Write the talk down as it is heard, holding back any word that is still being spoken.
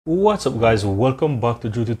What's up guys, welcome back to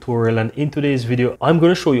Drew Tutorial, and in today's video I'm going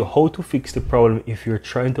to show you how to fix the problem if you're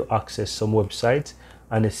trying to access some websites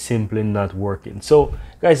and it's simply not working. So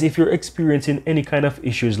guys, if you're experiencing any kind of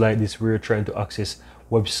issues like this where you're trying to access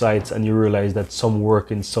websites and you realize that some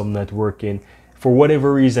working, some not working, for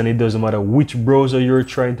whatever reason, it doesn't matter which browser you're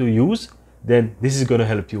trying to use, then this is going to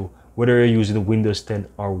help you whether you're using Windows 10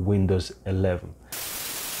 or Windows 11.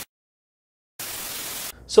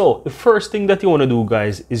 So the first thing that you want to do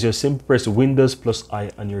guys is just simply press Windows plus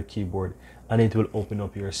I on your keyboard and it will open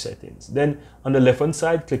up your settings. Then on the left hand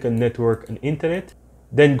side, click on Network and Internet.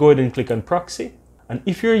 Then go ahead and click on Proxy. And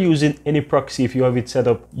if you're using any proxy, if you have it set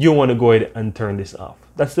up, you want to go ahead and turn this off.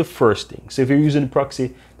 That's the first thing. So if you're using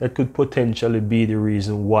proxy, that could potentially be the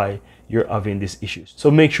reason why you're having these issues. So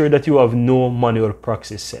make sure that you have no manual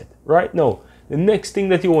proxy set. Right now, the next thing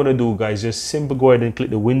that you want to do guys, just simply go ahead and click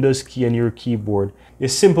the Windows key on your keyboard. You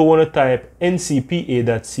simply want to type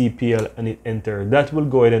ncpa.cpl and hit enter. That will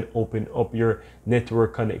go ahead and open up your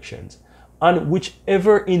network connections. And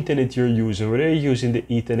whichever internet you're using, whether you're using the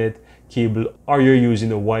Ethernet cable or you're using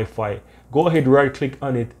the Wi-Fi, go ahead, right click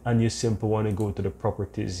on it, and you simply want to go to the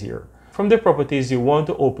properties here. From the properties, you want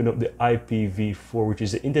to open up the IPv4, which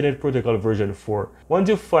is the Internet Protocol version 4. Once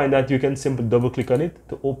you find that, you can simply double click on it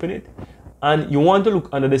to open it. And you want to look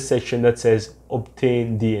under the section that says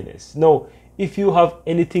obtain DNS. Now, if you have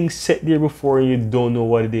anything set there before and you don't know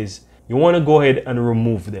what it is, you want to go ahead and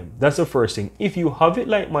remove them. That's the first thing. If you have it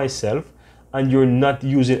like myself and you're not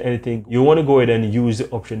using anything, you want to go ahead and use the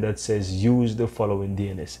option that says use the following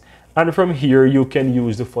DNS. And from here, you can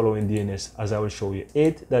use the following DNS as I will show you,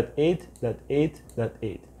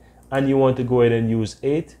 8.8.8.8. And you want to go ahead and use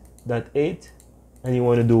 8.8 and you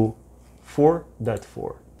want to do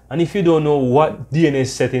 4.4. And if you don't know what DNS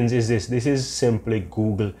settings is this is simply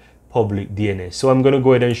Google public DNS. So I'm going to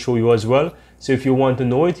go ahead and show you as well. So if you want to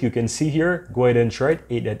know it, you can see here, go ahead and try it,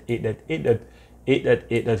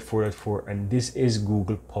 8.8.8.8.4.4, and this is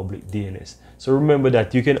Google public DNS. So remember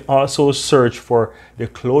that you can also search for the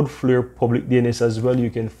Cloudflare public DNS as well. You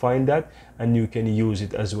can find that and you can use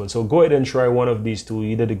it as well. So go ahead and try one of these two,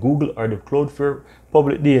 either the Google or the Cloudflare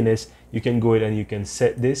public DNS. You can go ahead and you can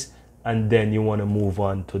set this, and then you want to move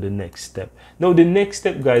on to the next step. Now the next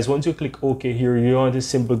step guys, once you click OK here, you want to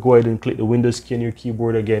simply go ahead and click the Windows key on your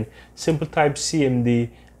keyboard again, simple type CMD,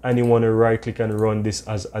 and you want to right click and run this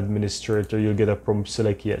as administrator. You'll get a prompt,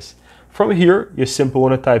 select yes. From here, you simply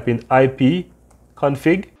want to type in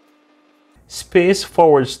ipconfig space /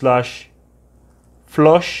 flushdns.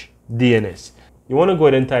 You want to go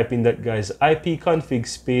ahead and type in that guys, ipconfig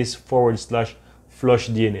space /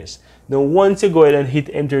 flushdns. Now once you go ahead and hit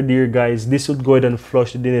enter there guys, this will go ahead and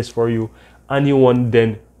flush the DNS for you, and you want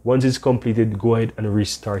then, once it's completed, go ahead and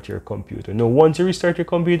restart your computer. Now once you restart your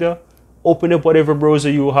computer, open up whatever browser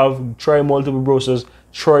you have, try multiple browsers,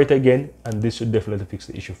 try it again, and this should definitely fix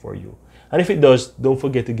the issue for you. And if it does, don't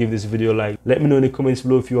forget to give this video a like. Let me know in the comments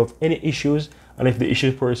below if you have any issues, and if the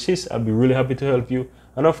issue persists, I'll be really happy to help you.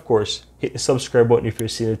 And of course, hit the subscribe button if you're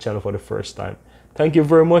seeing the channel for the first time. Thank you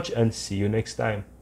very much and see you next time.